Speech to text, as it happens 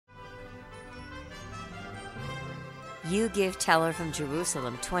You give Teller from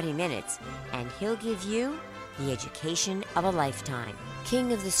Jerusalem 20 minutes, and he'll give you the education of a lifetime.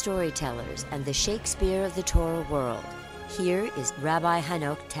 King of the storytellers and the Shakespeare of the Torah world. Here is Rabbi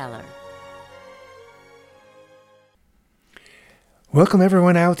Hanok Teller. Welcome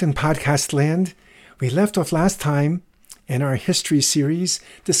everyone out in podcast land. We left off last time in our history series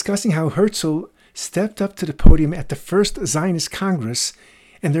discussing how Herzl stepped up to the podium at the first Zionist Congress,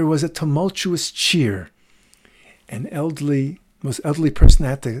 and there was a tumultuous cheer. An most elderly person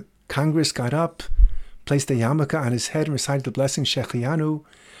at the Congress got up, placed a yarmulke on his head and recited the blessing Shechianu.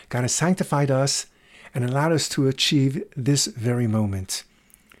 God has sanctified us and allowed us to achieve this very moment.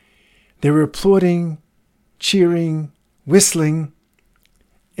 They were applauding, cheering, whistling,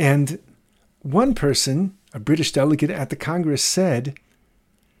 and one person, a British delegate at the Congress, said,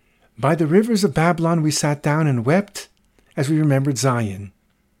 "By the rivers of Babylon we sat down and wept as we remembered Zion.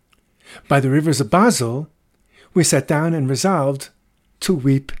 By the rivers of Basel we sat down and resolved to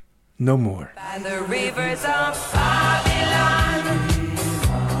weep no more." By the rivers of Babylon,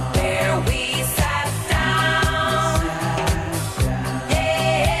 there we sat down,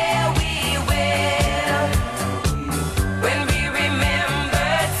 there we wept, when we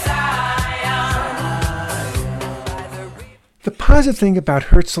remembered Zion. The positive thing about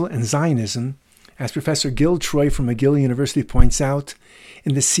Herzl and Zionism, as Professor Gil Troy from McGill University points out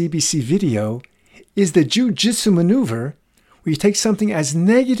in the CBC video, is the Jiu-Jitsu maneuver where you take something as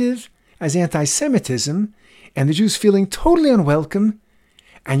negative as anti-Semitism and the Jews feeling totally unwelcome,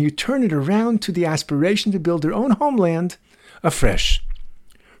 and you turn it around to the aspiration to build their own homeland afresh.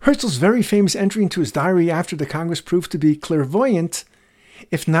 Herzl's very famous entry into his diary after the Congress proved to be clairvoyant,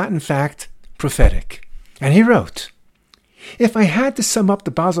 if not in fact prophetic. And he wrote, "If I had to sum up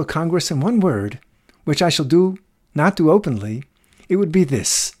the Basel Congress in one word, which I shall not do openly, it would be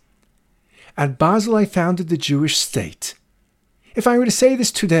this. At Basel I founded the Jewish state. If I were to say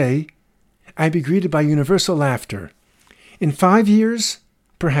this today, I'd be greeted by universal laughter. In 5 years,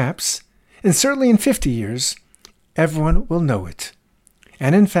 perhaps, and certainly in 50 years, everyone will know it."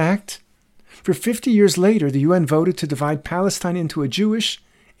 And in fact, for 50 years later, the UN voted to divide Palestine into a Jewish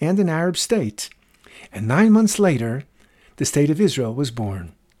and an Arab state. And 9 months later, the State of Israel was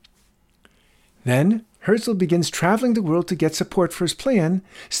born. Then Herzl begins traveling the world to get support for his plan,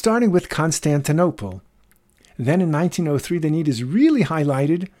 starting with Constantinople. Then in 1903, the need is really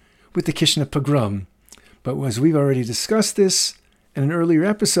highlighted with the Kishinev pogrom. But as we've already discussed this in an earlier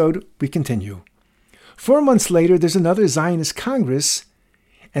episode, we continue. 4 months later, there's another Zionist Congress,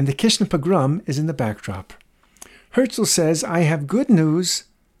 and the Kishinev pogrom is in the backdrop. Herzl says, "I have good news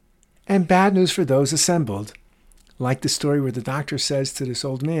and bad news for those assembled." Like the story where the doctor says to this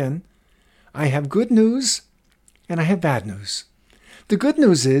old man, "I have good news and I have bad news. The good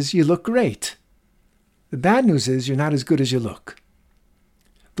news is you look great. The bad news is you're not as good as you look."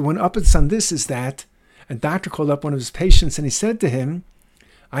 The one uppance on this is that a doctor called up one of his patients and he said to him,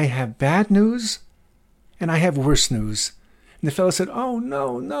 "I have bad news and I have worse news." And the fellow said, "Oh,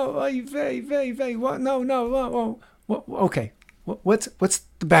 no, what? No, okay. What's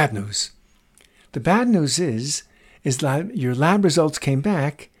the bad news?" The bad news is that your lab results came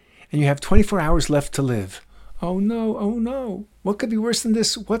back and you have 24 hours left to live. Oh no. What could be worse than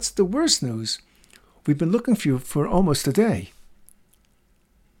this? What's the worst news? We've been looking for you for almost a day.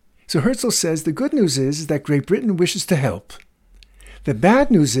 So Herzl says the good news is that Great Britain wishes to help. The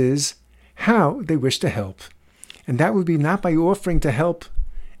bad news is how they wish to help. And that would be not by offering to help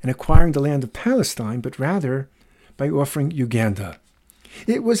in acquiring the land of Palestine, but rather by offering Uganda.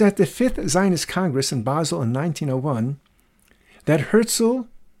 It was at the 5th Zionist Congress in Basel in 1901 that Herzl,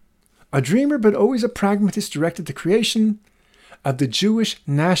 a dreamer but always a pragmatist, directed the creation of the Jewish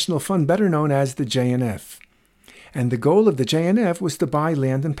National Fund, better known as the JNF. And the goal of the JNF was to buy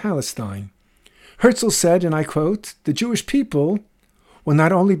land in Palestine. Herzl said, and I quote, "The Jewish people will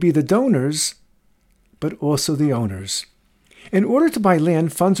not only be the donors, but also the owners." In order to buy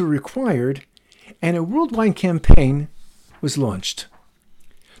land, funds were required, and a worldwide campaign was launched.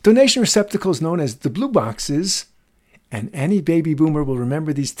 Donation receptacles known as the blue boxes, and any baby boomer will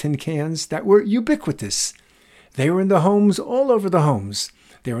remember these tin cans that were ubiquitous. They were in the homes, all over the homes.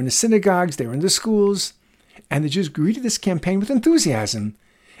 They were in the synagogues, they were in the schools, and the Jews greeted this campaign with enthusiasm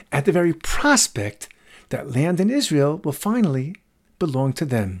at the very prospect that land in Israel will finally belong to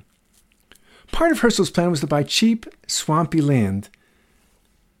them. Part of Herzl's plan was to buy cheap, swampy land.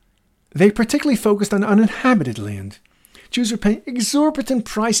 They particularly focused on uninhabited land. Jews were paying exorbitant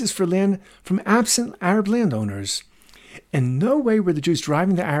prices for land from absent Arab landowners. In no way were the Jews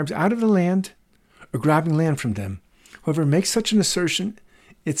driving the Arabs out of the land or grabbing land from them. Whoever makes such an assertion,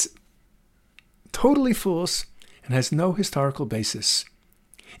 it's totally false and has no historical basis.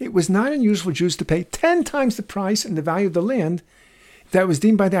 It was not unusual for Jews to pay 10 times the price and the value of the land that was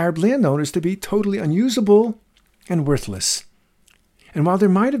deemed by the Arab landowners to be totally unusable and worthless. And while there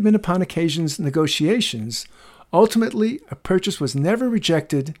might have been upon occasions negotiations, ultimately a purchase was never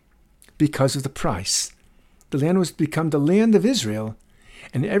rejected because of the price. The land was to become the land of Israel,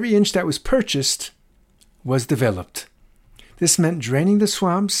 and every inch that was purchased was developed. This meant draining the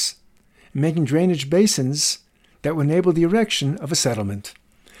swamps and making drainage basins that would enable the erection of a settlement.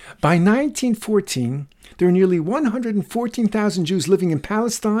 By 1914, there were nearly 114,000 Jews living in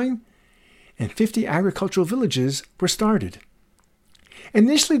Palestine, and 50 agricultural villages were started.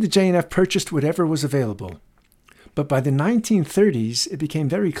 Initially, the JNF purchased whatever was available, but by the 1930s, it became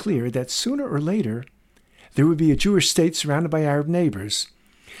very clear that sooner or later, there would be a Jewish state surrounded by Arab neighbors.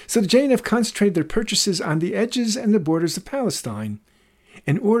 So the JNF concentrated their purchases on the edges and the borders of Palestine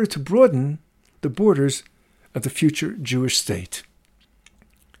in order to broaden the borders of the future Jewish state.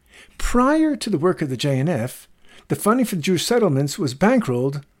 Prior to the work of the JNF, the funding for the Jewish settlements was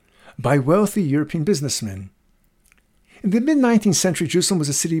bankrolled by wealthy European businessmen. In the mid-19th century, Jerusalem was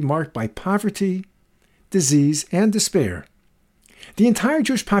a city marked by poverty, disease, and despair. The entire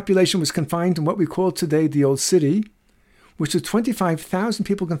Jewish population was confined to what we call today the Old City, which was 25,000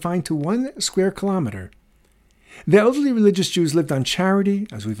 people confined to 1 square kilometer. The elderly religious Jews lived on charity,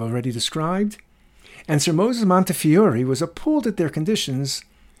 as we've already described, and Sir Moses Montefiore was appalled at their conditions,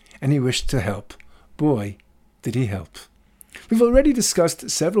 and he wished to help. Boy, did he help. We've already discussed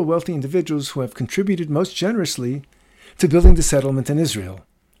several wealthy individuals who have contributed most generously to building the settlement in Israel.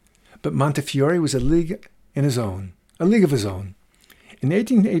 But Montefiore was a league of his own. In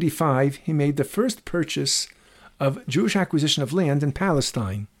 1885, he made the first purchase of Jewish acquisition of land in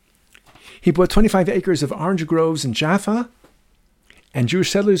Palestine. He bought 25 acres of orange groves in Jaffa, and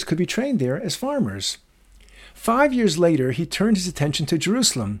Jewish settlers could be trained there as farmers. 5 years later, he turned his attention to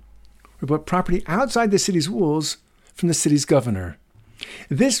Jerusalem, where he bought property outside the city's walls from the city's governor.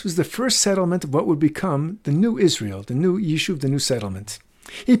 This was the first settlement of what would become the new Israel, the new Yishuv, the new settlement.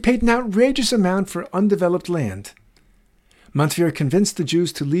 He paid an outrageous amount for undeveloped land. Montefiore convinced the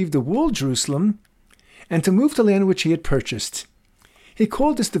Jews to leave the walled Jerusalem and to move to land which he had purchased. He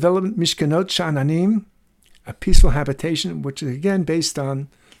called this development Mishkanot Sha'ananim, a peaceful habitation, which is again based on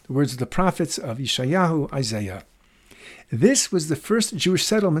the words of the prophets of Yeshayahu, Isaiah. This was the first Jewish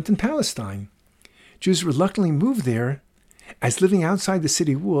settlement in Palestine. Jews reluctantly moved there, as living outside the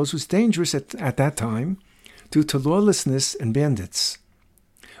city walls was dangerous at that time due to lawlessness and bandits.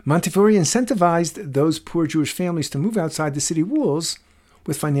 Montefiore incentivized those poor Jewish families to move outside the city walls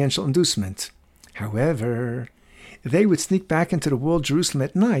with financial inducement. However, they would sneak back into the walled Jerusalem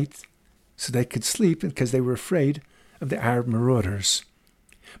at night so they could sleep because they were afraid of the Arab marauders.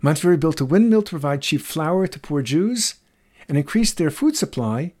 Montefiore built a windmill to provide cheap flour to poor Jews and increased their food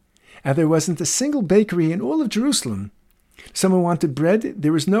supply, and there wasn't a single bakery in all of Jerusalem. If someone wanted bread,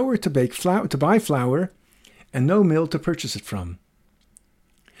 there was nowhere to buy flour, and no mill to purchase it from.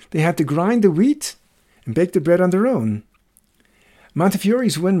 They had to grind the wheat and bake the bread on their own.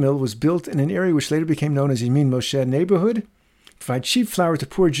 Montefiore's windmill was built in an area which later became known as Yemin Moshe neighborhood, to provide cheap flour to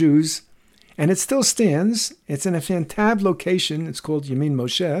poor Jews, and it still stands. It's in a fantab location. It's called Yemin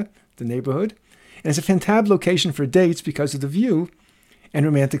Moshe, the neighborhood, and it's a fantab location for dates because of the view and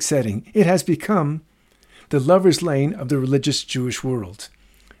romantic setting. It has become the lover's lane of the religious Jewish world.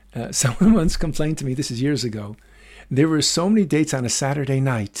 Someone once complained to me, this is years ago, there were so many dates on a Saturday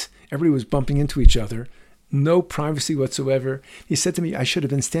night. Everybody was bumping into each other. No privacy whatsoever. He said to me, I should have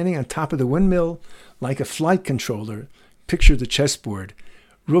been standing on top of the windmill like a flight controller. Picture the chessboard.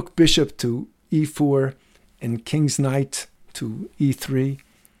 Rook bishop to e4 and king's knight to e3.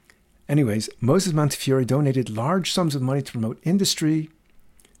 Anyways, Moses Montefiore donated large sums of money to promote industry,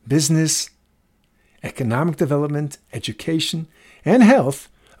 business, economic development, education, and health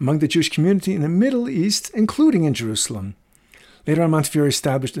among the Jewish community in the Middle East, including in Jerusalem. Later on, Montefiore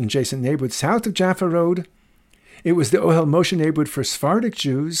established an adjacent neighborhood south of Jaffa Road. It was the Ohel Moshe neighborhood for Sephardic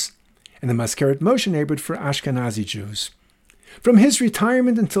Jews and the Maskeret Moshe neighborhood for Ashkenazi Jews. From his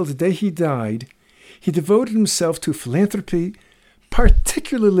retirement until the day he died, he devoted himself to philanthropy,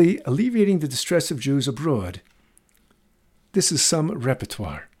 particularly alleviating the distress of Jews abroad. This is some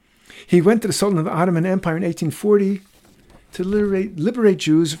repertoire. He went to the Sultan of the Ottoman Empire in 1840 to liberate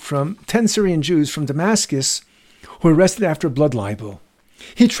Jews from 10 Syrian Jews from Damascus who were arrested after a blood libel.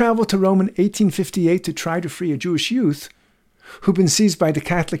 He traveled to Rome in 1858 to try to free a Jewish youth who'd been seized by the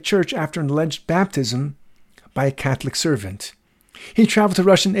Catholic Church after an alleged baptism by a Catholic servant. He traveled to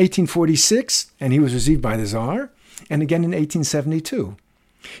Russia in 1846, and he was received by the Tsar, and again in 1872.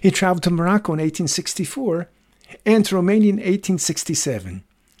 He traveled to Morocco in 1864, and to Romania in 1867.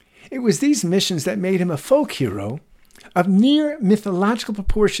 It was these missions that made him a folk hero of near mythological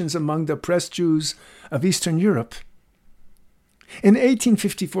proportions among the oppressed Jews of Eastern Europe. In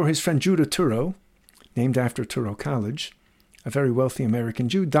 1854, his friend Judah Turo, named after Turo College, a very wealthy American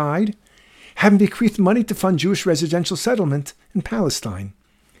Jew, died, having bequeathed money to fund Jewish residential settlement in Palestine.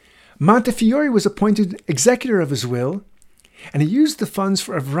 Montefiore was appointed executor of his will, and he used the funds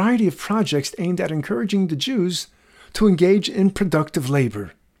for a variety of projects aimed at encouraging the Jews to engage in productive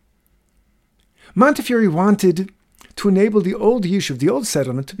labor. Montefiore wanted to enable the old Yishuv, the old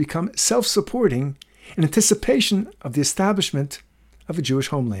settlement, to become self-supporting in anticipation of the establishment of a Jewish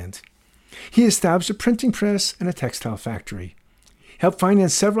homeland. He established a printing press and a textile factory, helped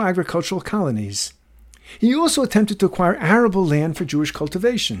finance several agricultural colonies. He also attempted to acquire arable land for Jewish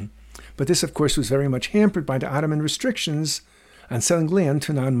cultivation, but this, of course, was very much hampered by the Ottoman restrictions on selling land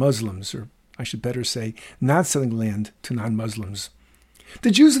to non-Muslims, or I should better say, not selling land to non-Muslims.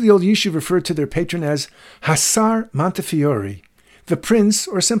 The Jews of the old Yishuv referred to their patron as Hasar Montefiore, the prince,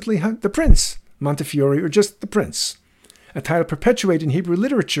 or simply the prince Montefiore, or just the prince, a title perpetuated in Hebrew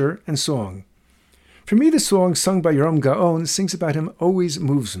literature and song. For me, the song sung by Yoram Gaon sings about him always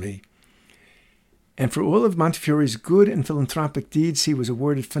moves me. And for all of Montefiore's good and philanthropic deeds, he was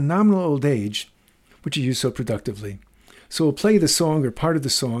awarded phenomenal old age, which he used so productively. So we'll play the song, or part of the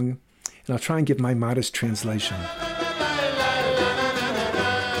song, and I'll try and give my modest translation.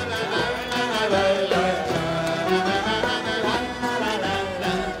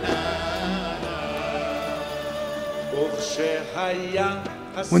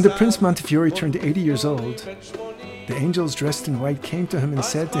 When the Prince Montefiore turned 80 years old, the angels dressed in white came to him and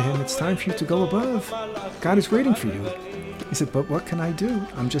said to him, "It's time for you to go above. God is waiting for you." He said, "But what can I do?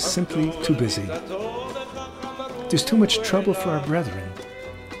 I'm just simply too busy. There's too much trouble for our brethren."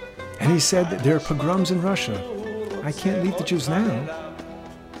 And he said, "There are pogroms in Russia. I can't leave the Jews now."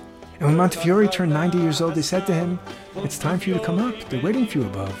 And when Montefiore turned 90 years old, they said to him, "It's time for you to come up. They're waiting for you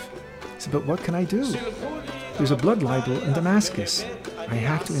above." He said, "But what can I do? There's a blood libel in Damascus. I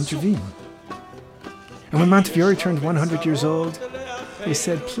have to intervene." And when Montefiore turned 100 years old, they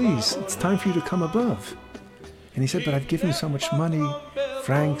said, "Please, it's time for you to come above." And he said, "But I've given you so much money,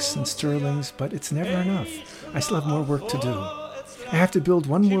 francs and sterlings, but it's never enough. I still have more work to do. I have to build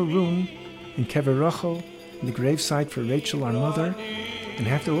one more room in Kever Rachel, in the gravesite for Rachel, our mother, and I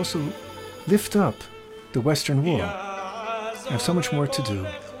have to also lift up the Western Wall. I have so much more to do."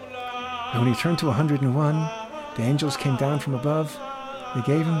 And when he turned to 101, the angels came down from above. They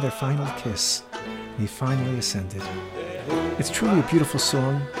gave him their final kiss, and he finally ascended. It's truly a beautiful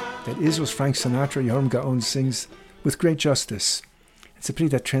song that Israel's Frank Sinatra, Yoram Gaon, sings with great justice. It's a pity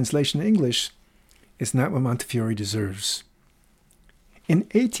that translation in English is not what Montefiore deserves. In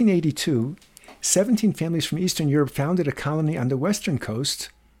 1882, 17 families from Eastern Europe founded a colony on the western coast,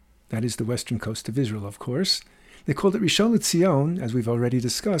 that is the western coast of Israel, of course. They called it Rishon LeZion, as we've already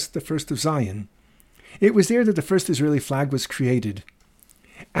discussed, the first of Zion. It was there that the first Israeli flag was created.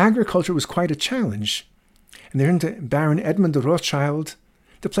 Agriculture was quite a challenge, and there into Baron Edmund de Rothschild,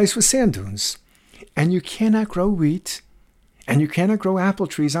 the place was sand dunes, and you cannot grow wheat, and you cannot grow apple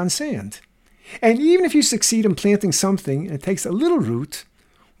trees on sand. And even if you succeed in planting something, and it takes a little root,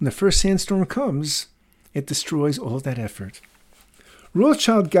 when the first sandstorm comes, it destroys all of that effort.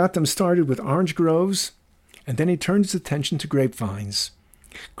 Rothschild got them started with orange groves, and then he turned his attention to grapevines.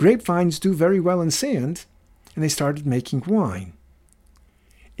 Grapevines do very well in sand, and they started making wine.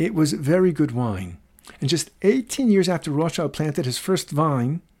 It was very good wine. And just 18 years after Rothschild planted his first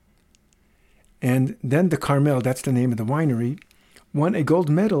vine, and then the Carmel, that's the name of the winery, won a gold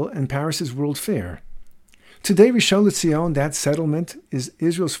medal in Paris's World Fair. Today, Rishon LeZion, that settlement, is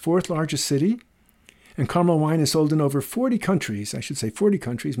Israel's fourth largest city, and Carmel wine is sold in over 40 countries. I should say 40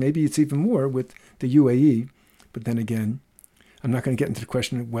 countries. Maybe it's even more with the UAE. But then again, I'm not going to get into the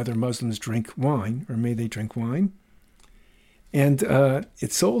question of whether Muslims drink wine, or may they drink wine. And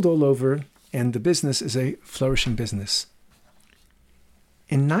it's sold all over, and the business is a flourishing business.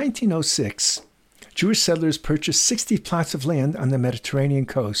 In 1906, Jewish settlers purchased 60 plots of land on the Mediterranean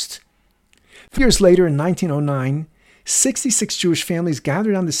coast. 3 years later, in 1909, 66 Jewish families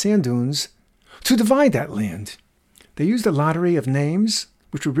gathered on the sand dunes to divide that land. They used a lottery of names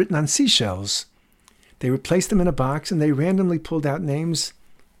which were written on seashells. They would place them in a box, and they randomly pulled out names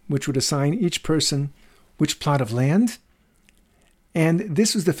which would assign each person which plot of land. And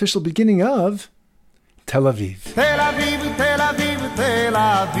this was the official beginning of Tel Aviv. Tel Aviv, Tel Aviv, Tel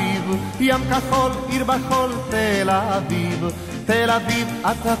Aviv, Yam Kachol, Ir Bachol, Tel Aviv, Tel Aviv,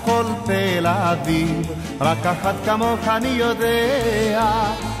 את הכל תל אביב, רק אחת כמוך אני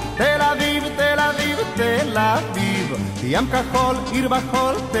יודע. תל אביב, תל אביב, תל ים כחול, עיר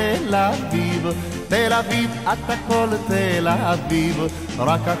בחול, תל אביב, תל אביב, את הכל תל אביב,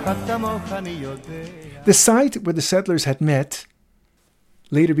 רק אחת כמוך אני יודע. The site where the settlers had met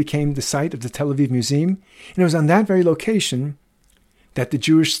later became the site of the Tel Aviv Museum, and it was on that very location that the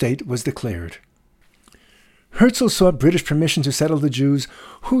Jewish state was declared. Herzl sought British permission to settle the Jews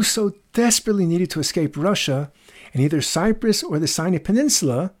who so desperately needed to escape Russia in either Cyprus or the Sinai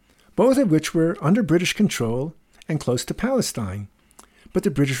Peninsula, both of which were under British control and close to Palestine. But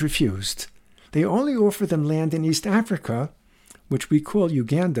the British refused. They only offered them land in East Africa, which we call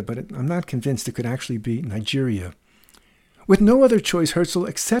Uganda, but I'm not convinced it could actually be Nigeria. With no other choice, Herzl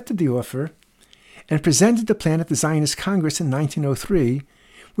accepted the offer and presented the plan at the Zionist Congress in 1903,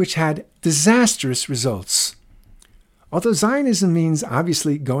 which had disastrous results. Although Zionism means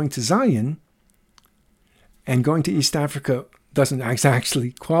obviously going to Zion, and going to East Africa doesn't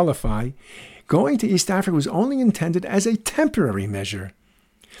actually qualify, going to East Africa was only intended as a temporary measure.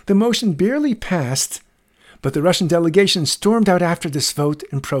 The motion barely passed, but the Russian delegation stormed out after this vote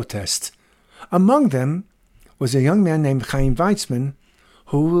in protest. Among them was a young man named Chaim Weizmann,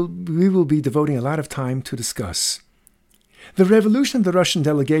 who we will be devoting a lot of time to discuss. The revolution of the Russian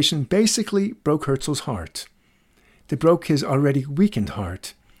delegation basically broke Herzl's heart. It broke his already weakened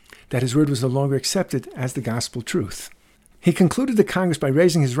heart, that his word was no longer accepted as the gospel truth. He concluded the Congress by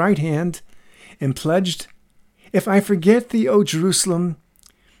raising his right hand and pledged, "If I forget thee, O Jerusalem,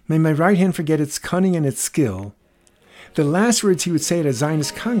 may my right hand forget its cunning and its skill," the last words he would say at a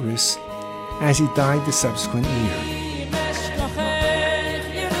Zionist Congress as he died the subsequent year.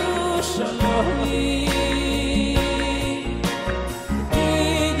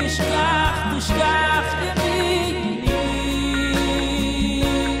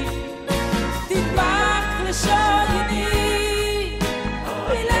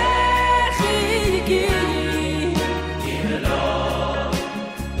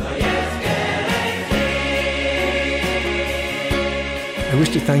 I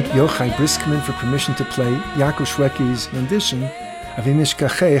wish to thank Yochai Briskman for permission to play Yaakov Shwekey's rendition of Im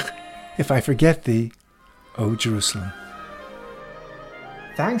Eshkachech, If I Forget Thee, O Jerusalem.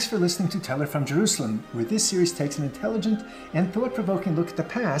 Thanks for listening to Teller from Jerusalem, where this series takes an intelligent and thought-provoking look at the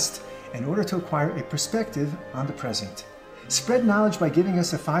past in order to acquire a perspective on the present. Spread knowledge by giving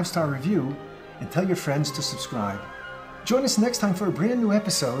us a 5-star review and tell your friends to subscribe. Join us next time for a brand new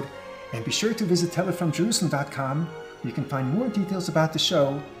episode, and be sure to visit tellerfromjerusalem.com. You can find more details about the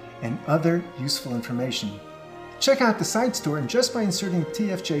show and other useful information. Check out the site store, and just by inserting the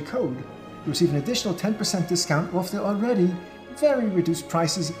TFJ code, you'll receive an additional 10% discount off the already very reduced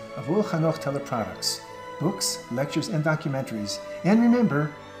prices of all Hanoch Teller products, books, lectures, and documentaries. And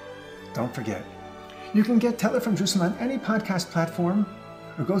remember, don't forget, you can get Teller from Jerusalem on any podcast platform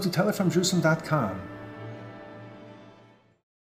or go to tellerfromjerusalem.com.